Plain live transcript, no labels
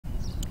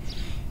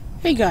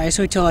Hey guys,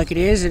 so tell like it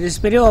is. In this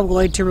video I'm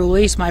going to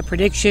release my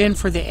prediction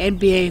for the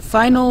NBA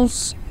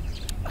Finals.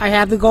 I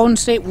have the Golden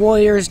State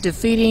Warriors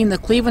defeating the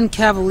Cleveland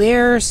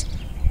Cavaliers.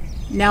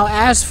 Now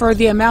as for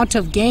the amount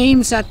of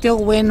games that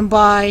they'll win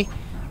by,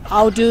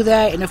 I'll do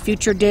that in a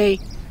future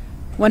date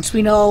once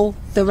we know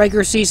the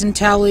regular season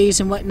tallies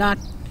and whatnot,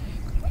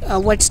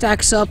 what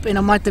stacks up in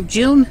a month of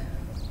June.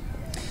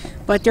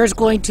 But there's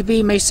going to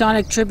be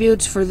Masonic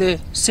tributes for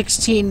the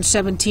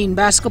 16-17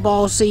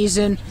 basketball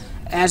season,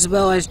 as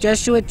well as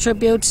Jesuit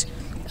tributes.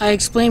 I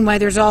explained why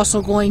there's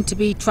also going to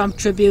be Trump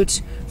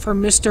tributes for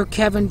Mr.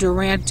 Kevin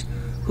Durant,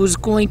 who's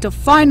going to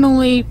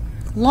finally,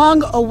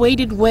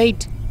 long-awaited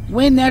wait,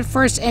 win that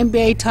first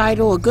NBA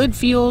title. A good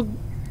field,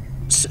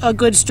 a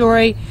good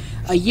story.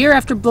 A year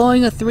after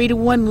blowing a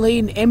 3-1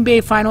 lead in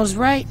NBA Finals,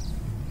 right?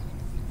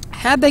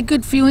 Had that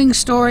good feeling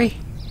story.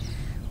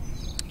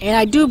 And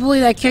I do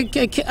believe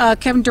that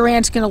Kevin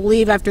Durant's going to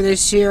leave after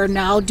this year.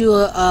 Now I'll do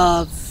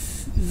a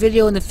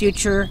video in the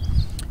future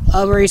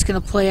where he's going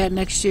to play at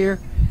next year.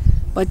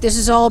 But this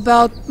is all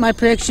about my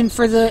prediction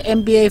for the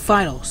NBA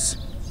Finals.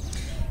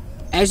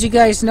 As you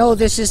guys know,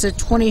 this is a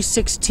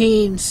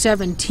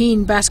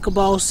 2016-17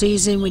 basketball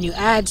season. When you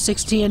add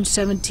 16 and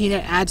 17,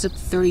 it adds up to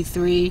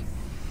 33.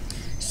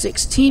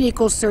 16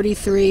 equals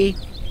 33.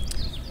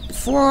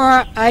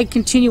 Before I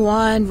continue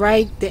on,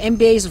 right, the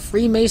NBA is a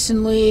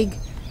Freemason league.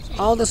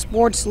 All the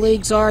sports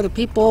leagues are. The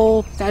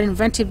people that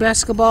invented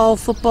basketball,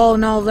 football,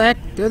 and all that,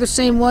 they're the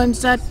same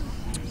ones that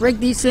rig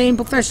these same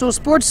professional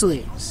sports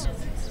leagues.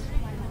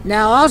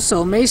 Now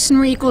also,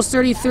 Masonry equals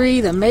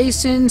 33, the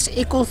Masons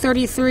equal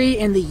 33.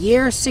 In the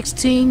year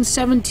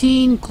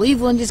 16-17,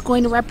 Cleveland is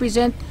going to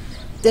represent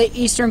the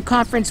Eastern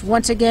Conference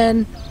once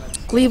again.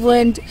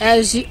 Cleveland,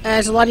 as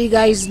a lot of you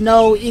guys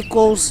know,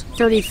 equals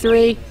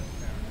 33.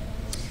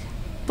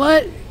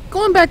 But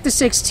going back to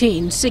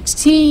 16,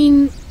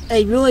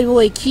 a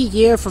really key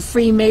year for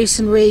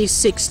Freemasonry.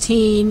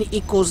 16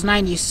 equals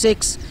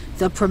 96.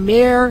 The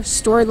premier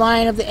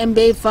storyline of the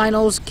NBA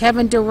Finals,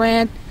 Kevin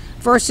Durant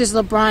versus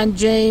LeBron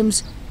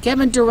James.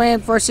 Kevin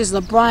Durant versus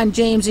LeBron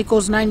James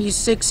equals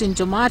 96 in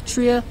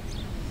gematria.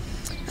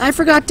 I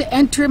forgot to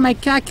enter my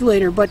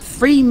calculator, but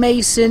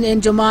Freemason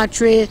in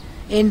gematria,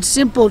 in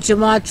simple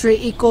gematria,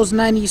 equals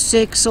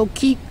 96, so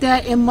keep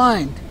that in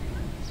mind.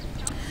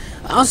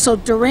 Also,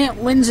 Durant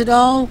wins it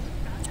all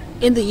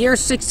in the year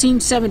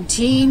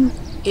 16-17.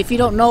 If you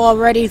don't know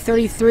already,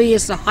 33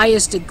 is the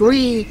highest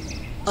degree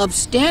of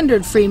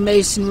standard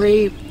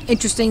Freemasonry.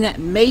 Interesting that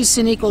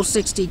Mason equals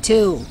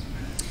 62.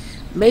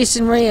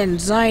 Masonry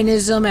and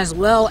Zionism, as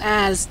well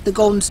as the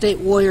Golden State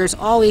Warriors,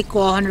 all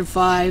equal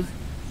 105.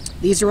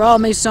 These are all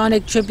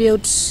Masonic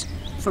tributes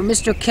for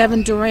Mr.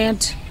 Kevin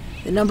Durant.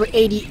 The number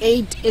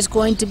 88 is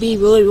going to be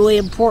really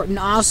important.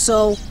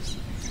 Also,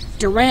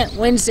 Durant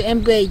wins the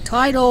NBA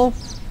title.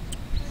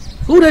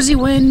 Who does he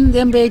win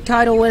the NBA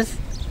title with?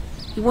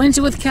 He wins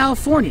it with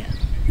California.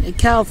 And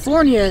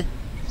California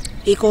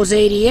equals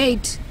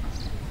 88,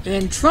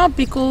 and Trump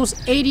equals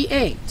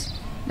 88.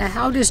 Now,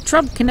 how does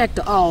Trump connect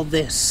to all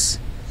this?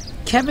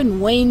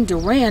 Kevin Wayne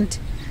Durant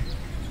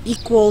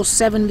equals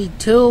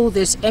 72.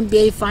 This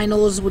NBA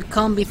Finals would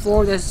come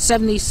before the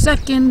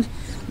 72nd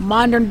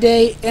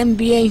modern-day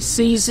NBA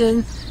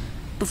season,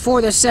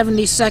 before the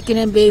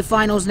 72nd NBA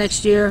Finals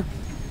next year.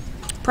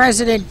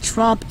 President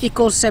Trump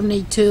equals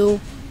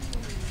 72.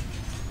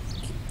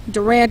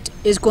 Durant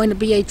is going to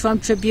be a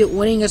Trump tribute,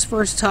 winning his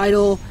first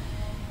title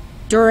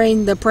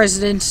during the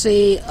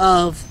presidency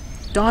of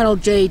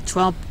Donald J.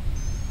 Trump.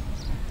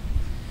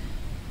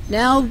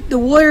 Now, the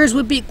Warriors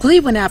would beat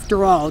Cleveland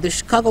after all. The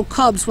Chicago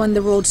Cubs won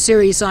the World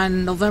Series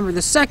on November the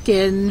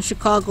 2nd.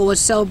 Chicago was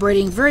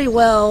celebrating very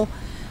well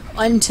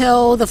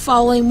until the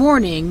following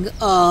morning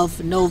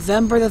of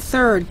November the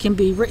 3rd can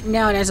be written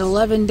out as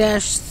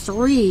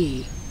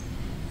 11-3.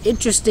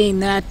 Interesting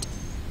that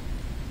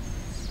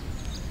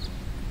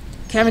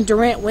Kevin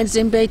Durant wins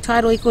the NBA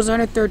title equals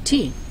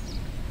 113.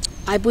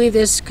 I believe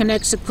this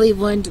connects to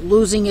Cleveland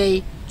losing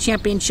a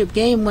championship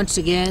game once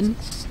again.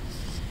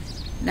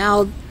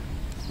 Now,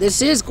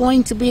 this is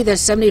going to be the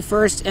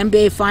 71st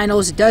NBA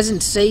Finals. It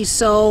doesn't say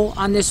so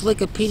on this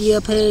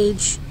Wikipedia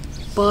page,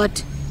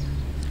 but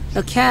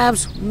the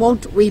Cavs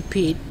won't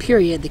repeat,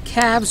 period. The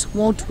Cavs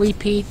won't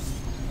repeat.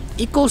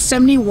 Equals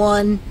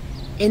 71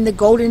 in the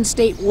Golden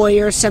State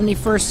Warriors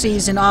 71st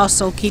season.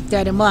 Also, keep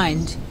that in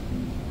mind.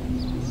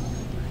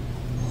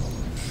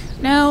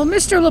 Now,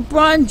 Mr.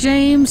 LeBron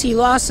James, he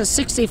lost the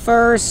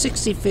 61st,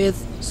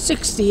 65th,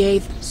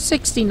 68th,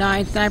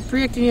 69th, and I'm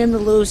predicting him to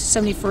lose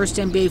the 71st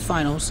NBA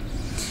Finals.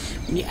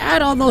 When you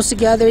add all those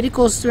together, it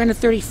equals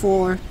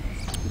 334.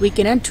 We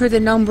can enter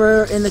the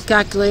number in the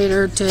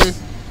calculator to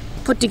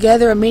put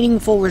together a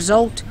meaningful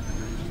result.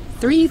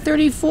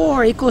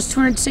 334 equals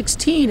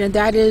 216, and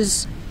that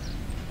is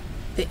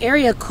the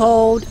area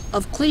code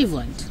of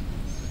Cleveland.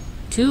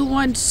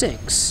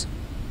 216.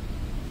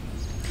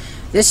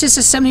 This is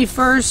the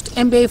 71st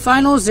NBA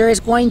Finals. There is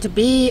going to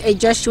be a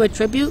Jesuit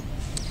tribute.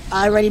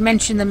 I already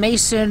mentioned the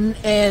Mason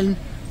and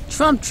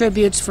Trump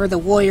tributes for the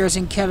Warriors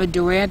and Kevin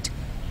Durant.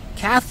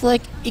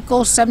 Catholic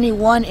equals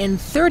 71 and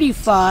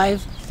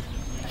 35.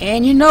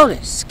 And you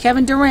notice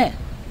Kevin Durant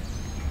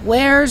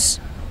wears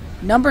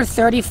number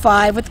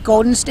 35 with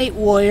Golden State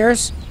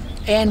Warriors,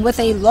 and with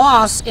a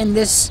loss in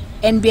this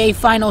NBA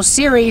Finals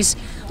series,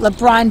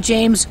 LeBron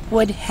James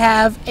would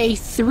have a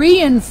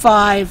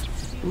 3-5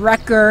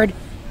 record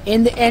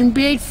in the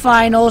NBA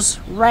Finals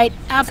right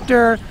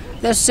after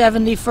the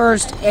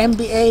 71st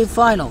NBA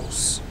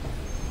Finals.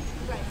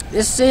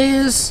 This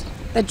is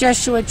the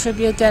Jesuit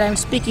tribute that I'm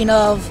speaking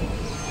of.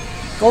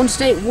 Golden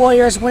State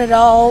Warriors win it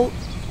all,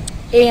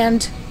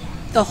 and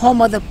the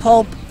home of the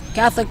Pope,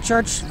 Catholic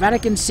Church,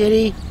 Vatican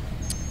City,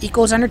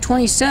 equals under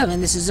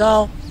 27. This is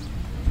all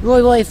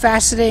really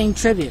fascinating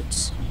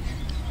tributes.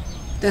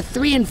 The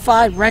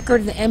 3-5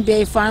 record in the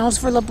NBA Finals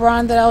for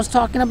LeBron that I was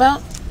talking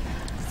about,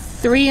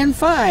 3-5.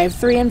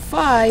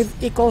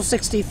 3-5 equals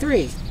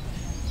 63.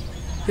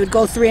 He would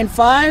go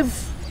 3-5.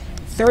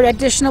 Third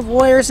edition of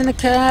Warriors and the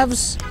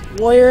Cavs.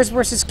 Warriors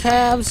versus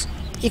Cavs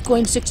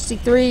equaling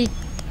 63.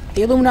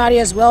 The Illuminati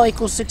as well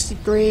equals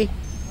 63.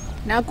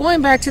 Now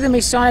going back to the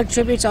Masonic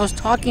tributes I was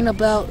talking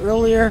about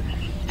earlier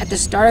at the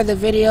start of the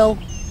video,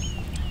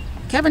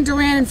 Kevin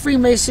Durant and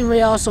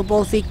Freemasonry also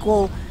both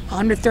equal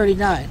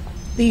 139.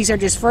 These are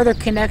just further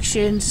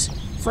connections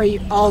for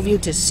all of you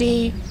to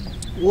see.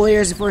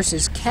 Warriors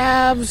versus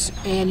Cavs,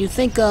 and you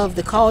think of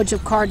the College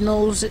of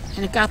Cardinals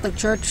and the Catholic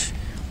Church.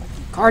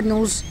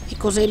 Cardinals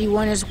equals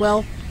 81 as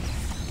well.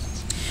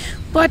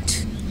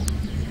 But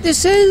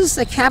this is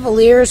the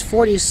Cavaliers'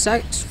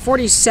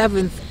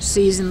 47th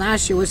season.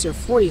 Last year was their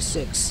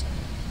 46th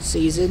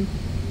season.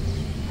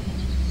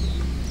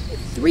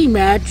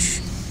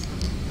 Three-match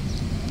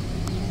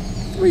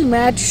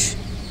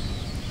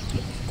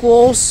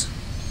equals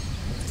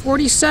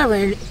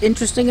 47,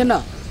 interesting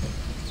enough.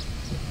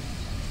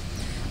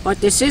 But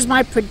this is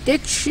my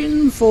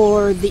prediction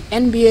for the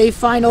NBA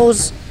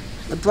Finals.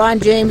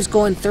 LeBron James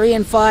going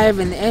 3-5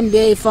 in the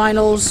NBA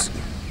Finals.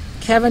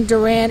 Kevin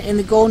Durant and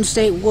the Golden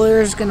State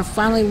Warriors going to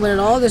finally win it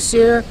all this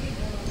year.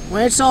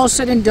 When it's all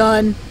said and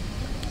done,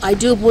 I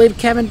do believe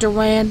Kevin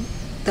Durant,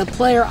 the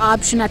player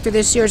option after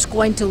this year, is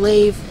going to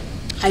leave.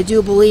 I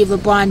do believe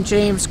LeBron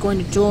James is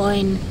going to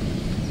join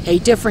a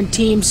different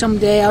team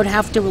someday. I would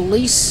have to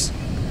release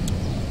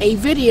a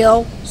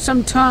video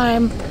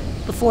sometime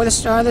before the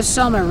start of the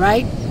summer,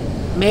 right?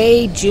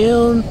 May,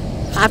 June,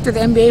 after the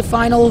NBA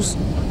Finals,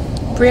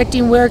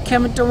 predicting where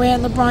Kevin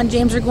Durant and LeBron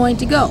James are going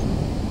to go.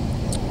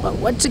 But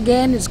once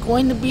again, it's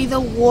going to be the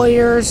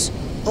Warriors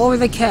over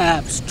the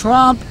Cavs.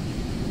 Trump,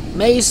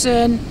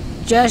 Mason,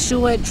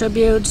 Jesuit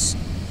tributes.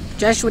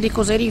 Jesuit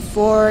equals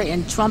 84,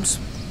 and Trump's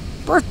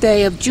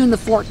birthday of June the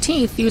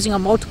 14th, using a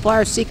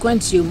multiplier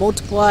sequence, you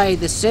multiply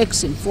the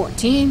 6 and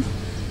 14.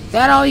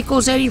 That all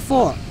equals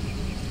 84.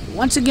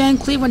 Once again,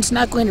 Cleveland's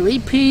not going to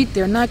repeat.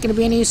 There are not going to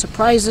be any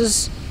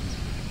surprises.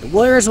 The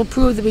Warriors will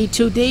prove to be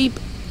too deep.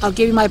 I'll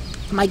give you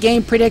my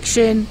game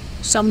prediction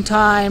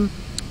sometime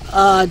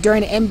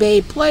during the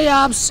NBA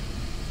playoffs,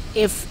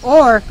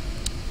 or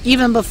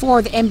even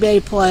before the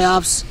NBA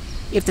playoffs,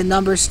 if the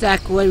numbers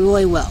stack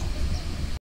really well.